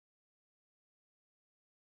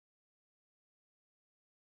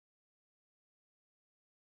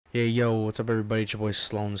Hey yo, what's up everybody? It's your boy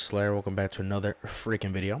SloanSlayer. Welcome back to another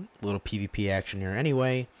freaking video. A little PvP action here.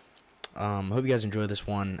 Anyway, hope you guys enjoy this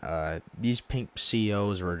one. These pink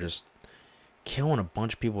CEOs were just killing a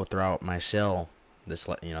bunch of people throughout my cell this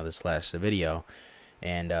last video.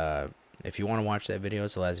 And if you want to watch that video,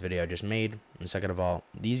 it's the last video I just made. And second of all,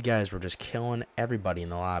 these guys were just killing everybody in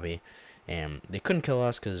the lobby. And they couldn't kill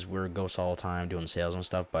us because we were ghosts all the time doing sales and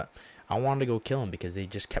stuff. But I wanted to go kill them because they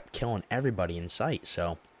just kept killing everybody in sight.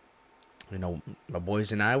 So, you know, my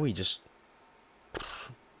boys and I, we just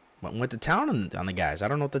went to town on the guys. I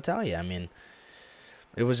don't know what to tell you. I mean,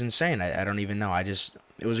 it was insane. I don't even know. It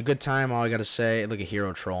was a good time. All I got to say, look at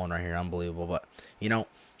Hero trolling right here. Unbelievable. But, you know,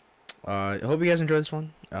 I hope you guys enjoy this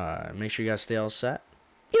one. Make sure you guys stay all set.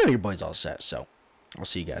 You know your boy's all set. So, I'll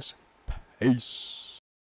see you guys. Peace.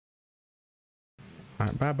 All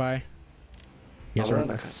right, bye-bye. Yes, They're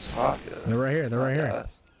right here. They're right here.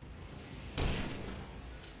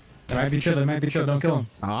 They might be chill. They might be chill. Don't kill them.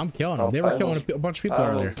 Oh, I'm killing them. They were killing a bunch of people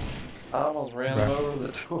earlier. I almost ran them over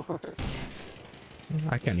the door.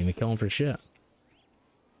 I can't even kill him for shit.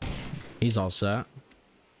 He's all set.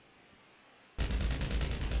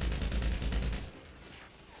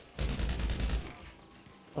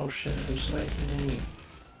 Oh shit, who's sniping me?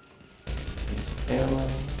 Ammo.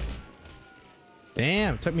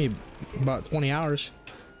 Damn, it took me about 20 hours.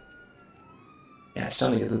 Yeah, I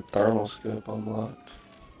still need to get the thermal scope unlocked.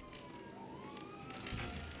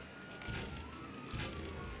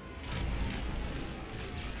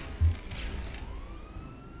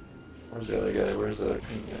 Where's the other guy? Where's the other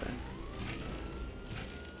pink guy?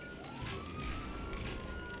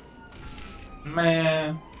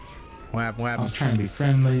 Man. What happened? What I happened? was trying to be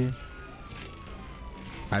friendly.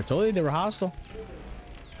 I told you they were hostile.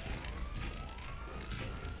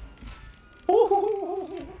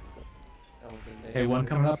 Hey, one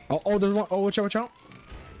coming up. Oh, there's one. Oh, watch out, watch out.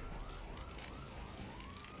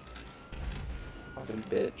 Fucking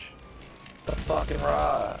bitch. The fucking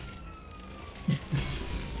rod.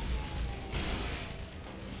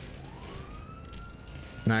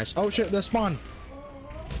 Nice. Oh shit, they spawn.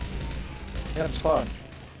 Yeah, it's fun.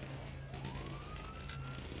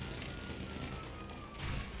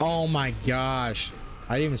 Oh my gosh.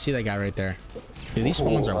 I didn't even see that guy right there. Dude, these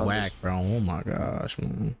spawns are whack, bro. Oh my gosh,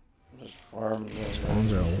 man. I'm just farming them.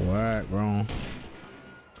 Spawns are whack, bro.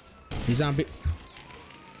 He's on B.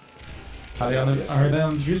 Are they on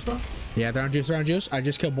the juice bar? Yeah, they're on juice, they're on juice. I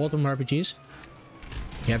just killed both of them RPGs.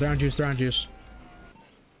 Yeah, they're on juice, they're on juice.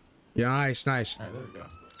 Yeah, nice, nice. Alright, there we go.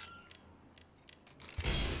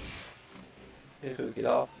 Get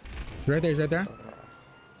off. He's right there, he's right there.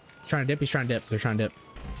 Trying to dip, he's trying to dip. They're trying to dip.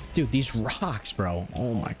 Dude, these rocks, bro.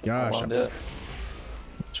 Oh my gosh.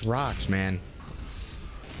 It's rocks, man.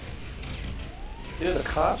 Dude, the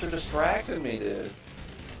cops are distracting me, dude.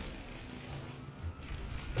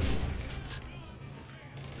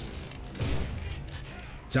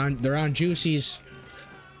 They're on juicies.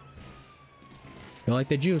 They like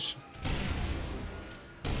the juice.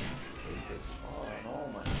 Oh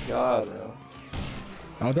my god, bro.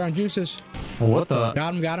 Oh, they're on juices. What the?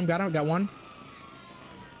 Got him, got him, got him. Got one.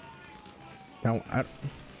 Got one.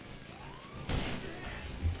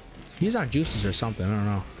 He's on juices or something. I don't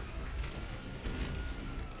know.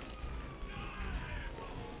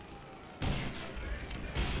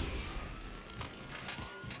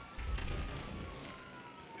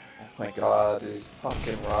 Oh my god, dude.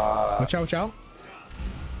 Fucking rocks. Watch out, watch out.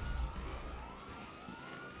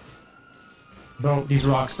 Bro, these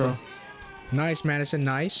rocks, bro. Nice, Madison.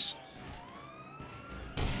 Nice.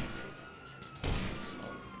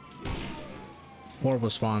 Horrible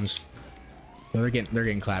spawns. Yo, they're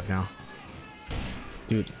getting clapped now.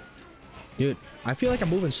 Dude. I feel like I'm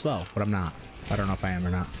moving slow, but I'm not. I don't know if I am or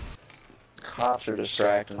not. Cops are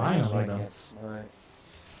distracting me. I know, So I I know. can't snipe.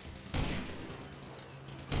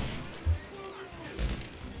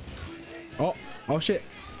 Oh shit.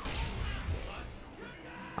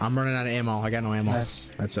 I'm running out of ammo. I got no ammo. Nice.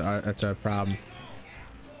 That's a problem.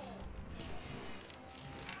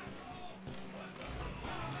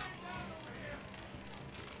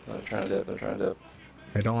 They're trying to dip. They're trying to dip.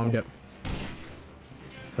 I don't want to dip.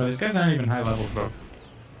 Bro, these guys aren't even high levels, bro.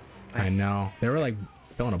 I know. They were like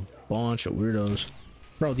killing a bunch of weirdos.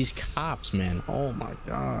 Bro, these cops, man. Oh my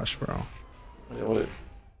gosh, bro. What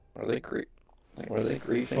are they Like, were they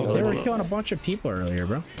griefing? They were killing a bunch of people earlier,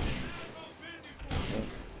 bro.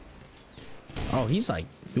 Oh, he's like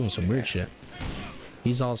doing some weird shit.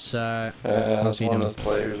 He's all set. What's he one doing? of those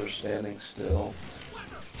players are standing still.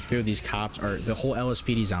 Dude, these cops are the whole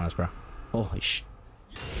LSPD's on us, bro. Holy sh.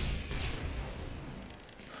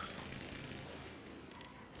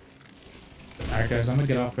 Alright, guys, I'm gonna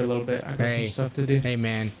get off for a little bit. I got some stuff to do. Hey,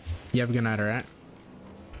 man. You have a good night, alright?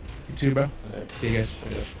 You too, bro. Alright. See you guys.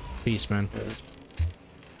 Peace, man.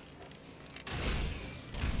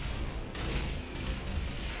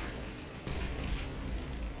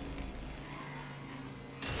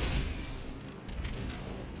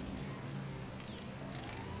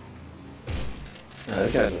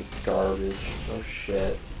 These guys are garbage. Oh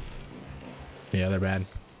shit. Yeah, they're bad.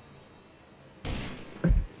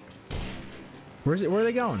 Where are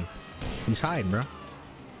they going? He's hiding, bro.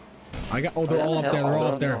 I got. Oh, they're all up there. They're all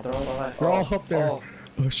up there. They're all up there.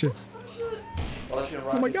 Oh shit.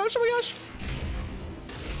 Oh my gosh. Oh my gosh.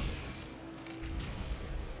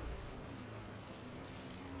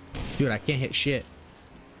 Dude, I can't hit shit.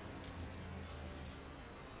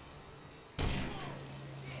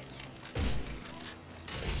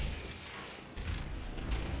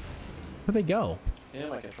 Where'd they go? Yeah,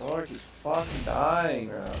 my controller keeps fucking dying,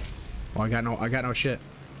 bro. Oh, I got no shit.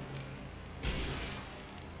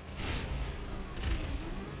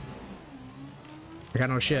 I got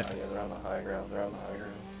no shit. Oh, yeah, they're on the high ground. They're on the high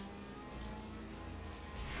ground.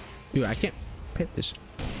 Dude, I can't hit this.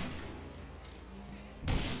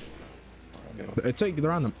 It's like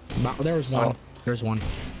they're on the. There was one. Oh. There's one.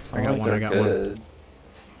 I Oh, got one. I got one. good.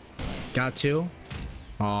 Got two.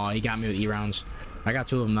 Oh, he got me with E rounds. I got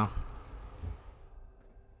two of them though.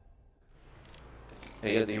 Hey,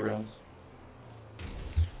 he has E-rounds.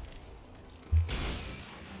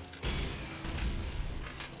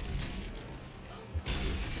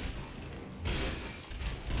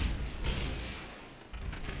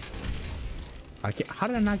 How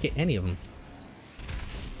did I not get any of them?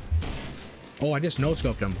 Oh, I just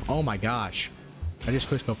no-scoped him. Oh my gosh. I just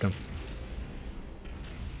quick-scoped him.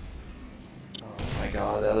 Oh my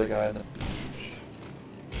god, the other guy in the beach.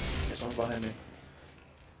 There's one behind me.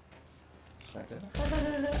 Smack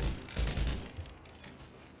that.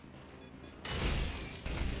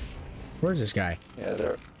 Where's this guy? Yeah,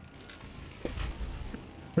 they're.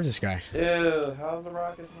 Where's this guy? Ew, how's the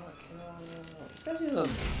rocket not killing him? This guy's using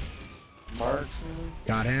marksman.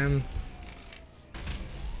 Got him.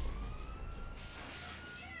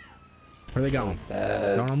 Where are they going?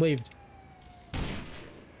 Bad. Don't let them leave.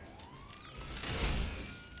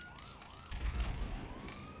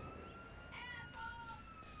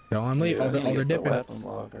 Don't let them leave. Dude, I Oh, need to they're get the dipping. weapon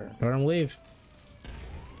locker. Don't let them leave.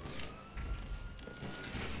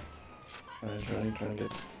 I'm trying to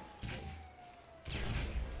get.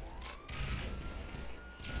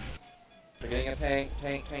 They're getting a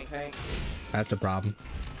tank. That's a problem.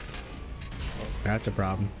 That's a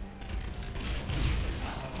problem.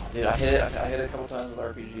 Dude, I hit it a couple times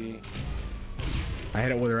with RPG. I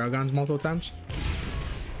hit it with railguns multiple times.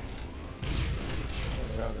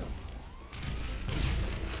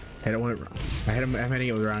 Hit it with. I'm hitting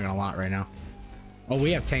it with railgun a lot right now. Oh,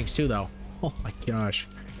 we have tanks too, though. Oh my gosh!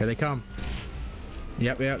 Here they come.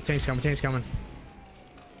 Yep. Tanks coming.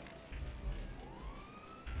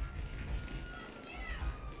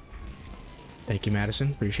 Thank you,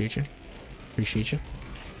 Madison. Appreciate you.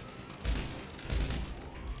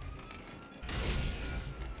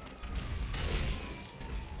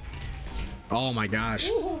 Oh my gosh.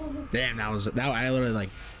 Damn, that I literally like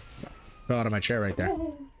fell out of my chair right there.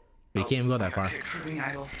 But you can't even go that far.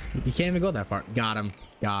 You can't even go that far. Got him.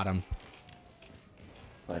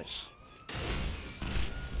 Nice.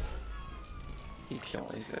 Keep killing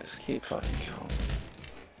these guys. Keep fucking killing them.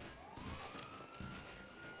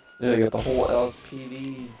 Dude, I got the whole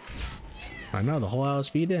LSPD. I know, the whole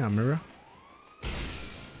LSP down, remember?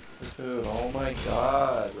 Dude, oh my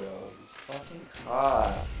god, bro. He's fucking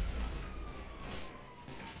hot.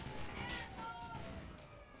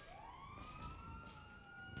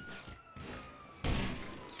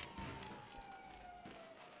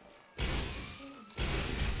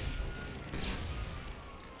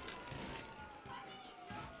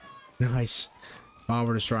 Nice. Oh,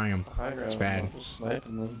 we're destroying him. High ground, It's bad. I'm just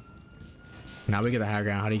sniping them. Now we get the high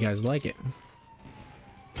ground. How do you guys like it?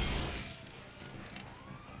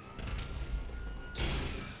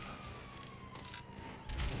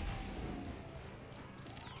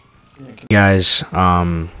 Guys,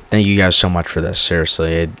 thank you guys so much for this.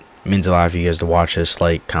 Seriously, it means a lot for you guys to watch this.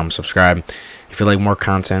 Like, comment, subscribe. If you like more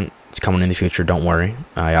content, it's coming in the future. Don't worry.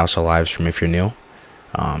 I also live stream if you're new.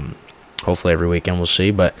 Hopefully every weekend, we'll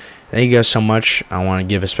see. But thank you guys so much. I want to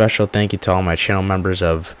give a special thank you to all my channel members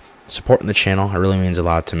of supporting the channel. It really means a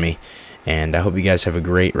lot to me. And I hope you guys have a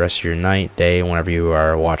great rest of your night, day, whenever you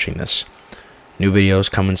are watching this. New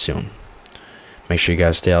videos coming soon. Make sure you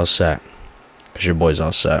guys stay all set, because your boy's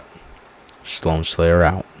all set. SloanSlayer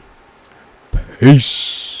out.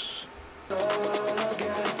 Peace.